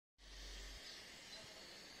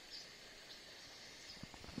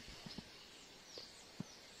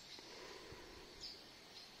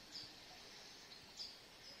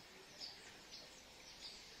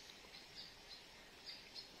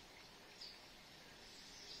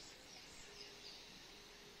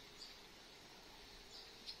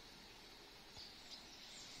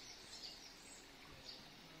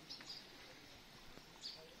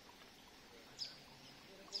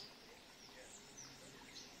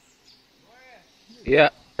Yeah,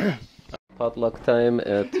 potluck time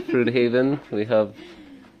at Fruit Haven. We have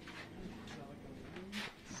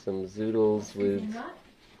some zoodles with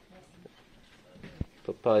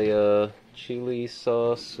papaya chili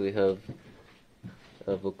sauce. We have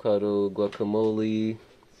avocado guacamole,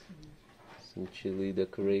 some chili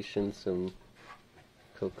decoration, some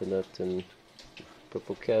coconut and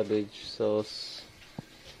purple cabbage sauce,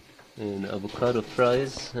 and avocado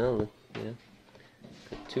fries. Oh, yeah,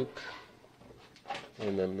 Potluck.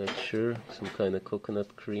 And I'm not sure, some kind of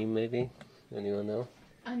coconut cream maybe? Anyone know?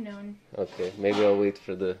 Unknown. Okay, maybe I'll wait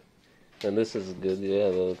for the... And this is good, yeah,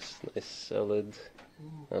 that looks nice. Salad,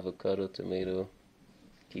 avocado, tomato.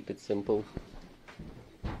 Keep it simple.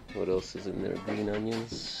 What else is in there? Green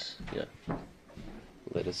onions. Yeah.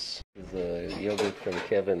 Lettuce. There's a yogurt from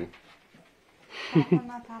Kevin.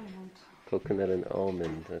 Coconut almond. Coconut and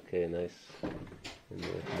almond. Okay, nice. And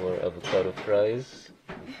more avocado fries.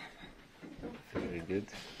 Very good.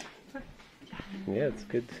 Yeah, it's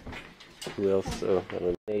good. Who else? Oh,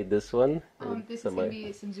 I made this one. This is going to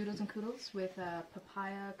be some zoodles and koodles with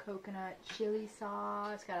papaya, coconut, chili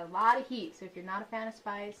sauce. It's got a lot of heat, so if you're not a fan of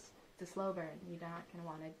spice, it's a slow burn. You're not going to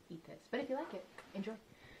want to eat this. But if you like it, enjoy.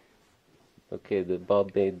 Okay,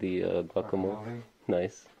 Bob made the guacamole.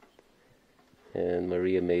 Nice. And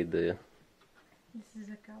Maria made the... This is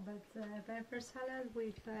a cabbage pepper salad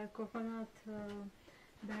with coconut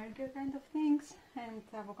burger kind of things and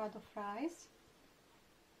avocado fries.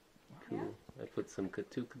 Cool. Yeah. I put some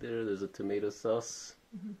Potluck there. There's a tomato sauce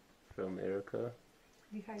from Erica.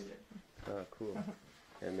 Dehydrated. Ah, cool.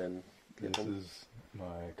 And then This is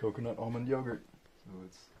my coconut almond yogurt. So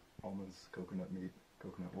it's almonds, coconut meat,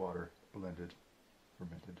 coconut water, blended,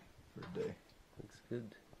 fermented for a day. looks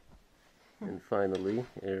good. And finally,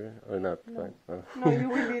 not No. fine. No, you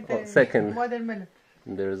will eat the second. watermelon.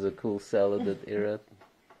 There's a cool salad that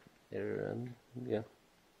yeah.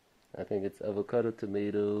 I think it's avocado,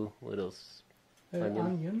 tomato, what else?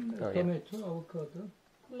 Onion, Oh, yeah. tomato, avocado.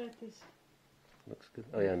 Lettuce. Looks good.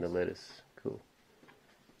 Oh yeah, and the lettuce. Cool.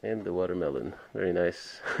 And the watermelon. Very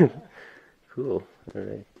nice. Cool.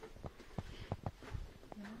 Alright.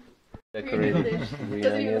 Decorated green Doesn't even look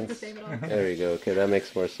the onions. same at all. There you go. Okay, that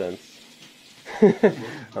makes more sense.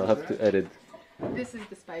 I'll have to edit. This is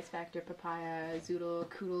the spice factor papaya zoodle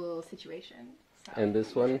koodle situation. So. And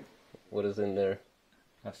this one, what is in there?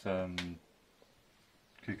 That's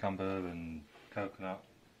cucumber and coconut,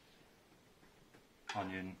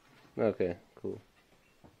 onion, Okay, cool.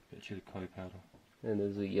 bit of chili curry powder. And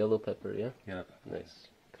there's a yellow pepper, yeah? Yeah. Nice.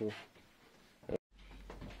 Cool. That's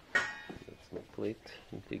my plate.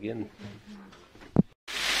 And begin.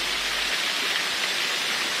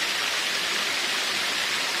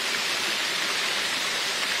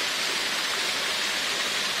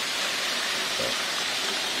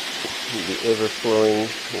 The ever-flowing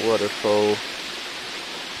waterfall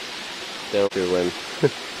down here when